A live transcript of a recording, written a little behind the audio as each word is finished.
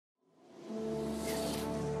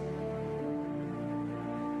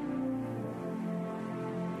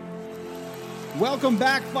Welcome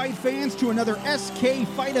back, fight fans, to another SK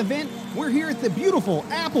Fight event. We're here at the beautiful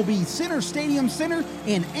Appleby Center Stadium Center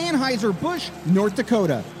in Anheuser-Busch, North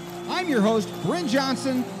Dakota. I'm your host, Brent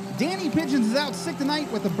Johnson. Danny Pigeons is out sick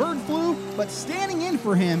tonight with the bird flu, but standing in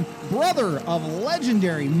for him, brother of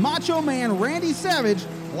legendary Macho Man Randy Savage,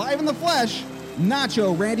 live in the flesh,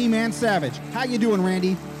 Nacho Randy Man Savage. How you doing,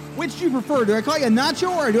 Randy? Which do you prefer? Do I call you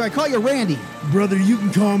Nacho or do I call you Randy? Brother, you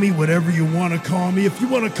can call me whatever you want to call me. If you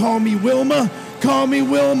want to call me Wilma, call me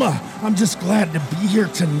Wilma. I'm just glad to be here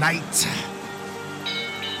tonight.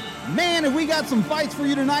 Man, have we got some fights for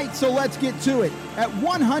you tonight, so let's get to it. At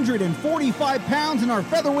 145 pounds in our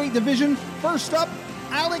featherweight division, first up,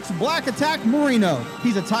 Alex Black Attack Marino.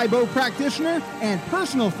 He's a Taebo practitioner and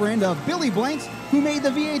personal friend of Billy Blanks, who made the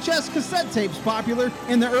VHS cassette tapes popular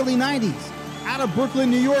in the early 90s. Out of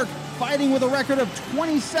Brooklyn, New York, fighting with a record of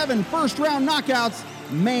 27 first-round knockouts.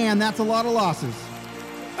 Man, that's a lot of losses.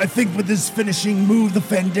 I think with this finishing move, the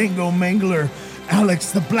Fandango Mangler,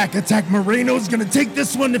 Alex the Black Attack Moreno is going to take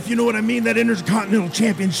this one, if you know what I mean. That Intercontinental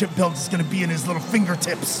Championship belt is going to be in his little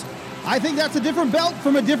fingertips. I think that's a different belt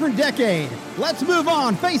from a different decade. Let's move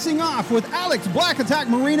on. Facing off with Alex Black Attack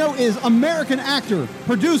Marino is American actor,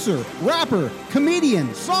 producer, rapper, comedian,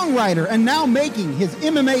 songwriter, and now making his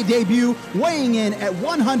MMA debut, weighing in at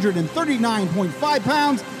 139.5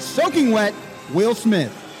 pounds, soaking wet, Will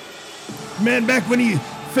Smith. Man, back when he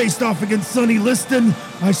faced off against Sonny Liston,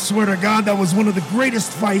 I swear to God, that was one of the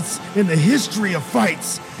greatest fights in the history of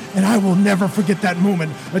fights. And I will never forget that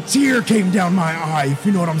moment. A tear came down my eye, if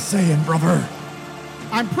you know what I'm saying, brother.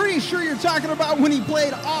 I'm pretty sure you're talking about when he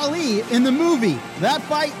played Ali in the movie. That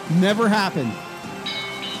fight never happened.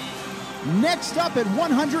 Next up at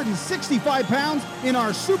 165 pounds in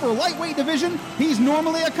our super lightweight division, he's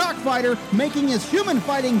normally a cockfighter, making his human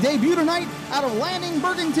fighting debut tonight out of Landing,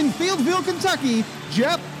 Burlington, Fieldville, Kentucky,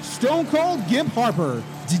 Jeff Stone Cold Gimp Harper.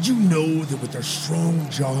 Did you know that with their strong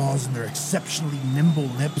jaws and their exceptionally nimble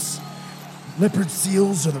lips, leopard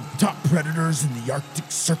seals are the top predators in the Arctic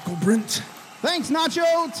Circle, Brent? Thanks,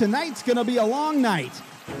 Nacho. Tonight's gonna be a long night.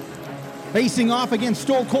 Facing off against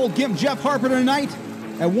Stone Cold Gimp Jeff Harper tonight,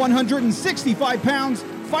 at 165 pounds,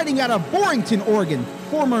 fighting out of Borington, Oregon,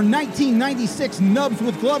 former 1996 Nubs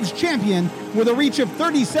with Gloves champion with a reach of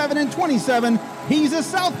 37 and 27, he's a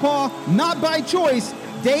southpaw, not by choice,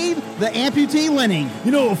 Dave the Amputee Lenning.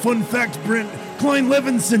 You know, a fun fact, Brent,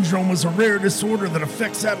 Klein-Levin syndrome was a rare disorder that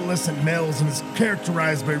affects adolescent males and is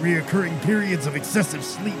characterized by reoccurring periods of excessive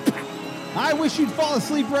sleep. I wish you'd fall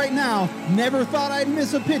asleep right now. Never thought I'd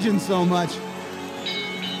miss a pigeon so much.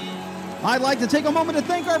 I'd like to take a moment to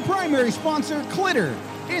thank our primary sponsor, Clitter.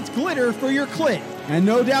 It's glitter for your clit. And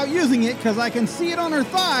no doubt using it because I can see it on her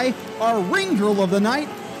thigh, our ring girl of the night,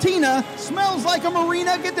 Tina, smells like a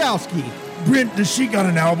Marina Godowski. Brent, does she got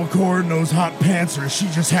an albacore in those hot pants, or is she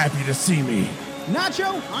just happy to see me?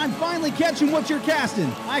 Nacho, I'm finally catching what you're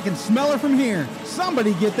casting. I can smell her from here.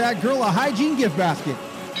 Somebody get that girl a hygiene gift basket.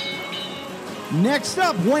 Next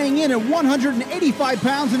up, weighing in at 185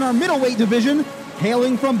 pounds in our middleweight division,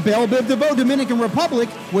 hailing from Belle Biv DeVoe, Dominican Republic,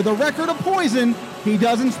 with a record of poison. He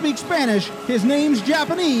doesn't speak Spanish. His name's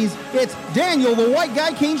Japanese. It's Daniel the White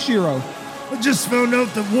Guy Kaneshiro. I just found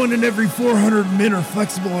out that 1 in every 400 men are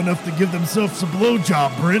flexible enough to give themselves a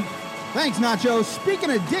blowjob, Brent. Thanks, Nacho.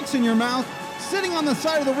 Speaking of dicks in your mouth, sitting on the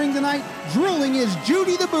side of the ring tonight, drooling is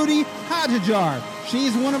Judy the Booty Hajajar.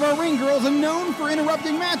 She's one of our ring girls and known for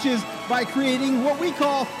interrupting matches by creating what we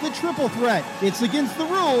call the triple threat. It's against the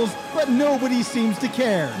rules, but nobody seems to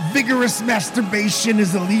care. Vigorous masturbation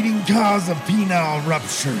is a leading cause of penile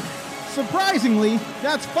rupture. Surprisingly,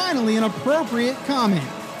 that's finally an appropriate comment.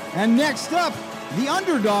 And next up, the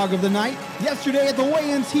underdog of the night. Yesterday at the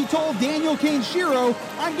weigh-ins, he told Daniel Kaneshiro,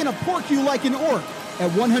 I'm gonna pork you like an orc.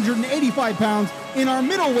 At 185 pounds in our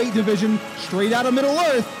middleweight division, straight out of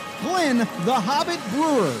Middle-earth, Glenn the Hobbit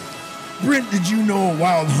Brewer. Brent, did you know a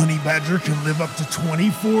wild honey badger can live up to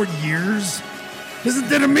 24 years? Isn't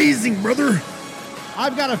that amazing, brother?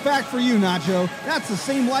 I've got a fact for you, Nacho. That's the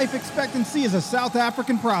same life expectancy as a South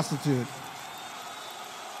African prostitute.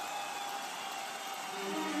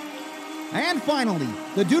 And finally,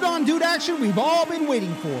 the dude-on-dude action we've all been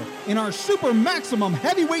waiting for. In our super maximum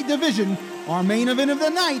heavyweight division, our main event of the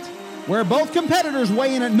night, where both competitors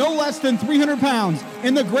weigh in at no less than 300 pounds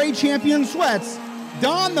in the gray champion sweats,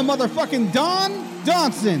 Don the motherfucking Don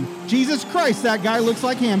Donson. Jesus Christ, that guy looks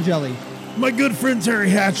like ham jelly. My good friend Terry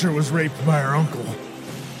Hatcher was raped by her uncle.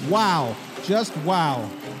 Wow, just wow.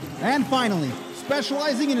 And finally,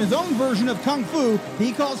 specializing in his own version of Kung Fu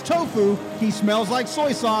he calls tofu, he smells like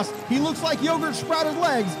soy sauce, he looks like yogurt sprouted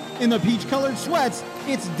legs in the peach-colored sweats,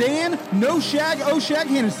 it's Dan No Shag O'Shag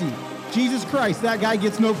Hennessy. Jesus Christ, that guy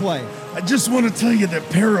gets no play. I just want to tell you that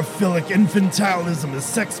paraphilic infantilism is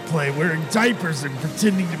sex play, wearing diapers and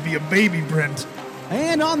pretending to be a baby, Brent.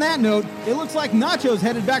 And on that note, it looks like Nacho's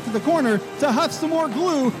headed back to the corner to huff some more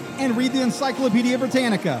glue and read the Encyclopedia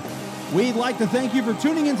Britannica. We'd like to thank you for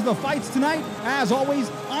tuning into the fights tonight. As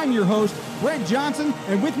always, I'm your host, Brent Johnson,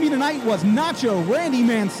 and with me tonight was Nacho Randy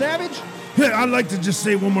Man Savage. Hey, I'd like to just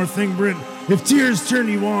say one more thing, Brent. If tears turn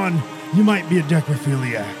you on, you might be a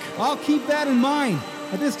necrophiliac. I'll keep that in mind.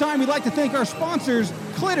 At this time, we'd like to thank our sponsors,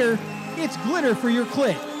 Clitter. It's glitter for your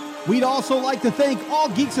clit. We'd also like to thank All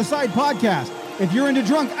Geeks Aside Podcast. If you're into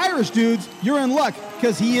drunk Irish dudes, you're in luck,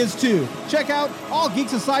 because he is too. Check out All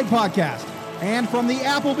Geeks Aside Podcast. And from the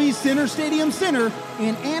Applebee's Center Stadium Center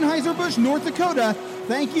in Anheuser-Busch, North Dakota,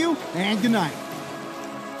 thank you and good night.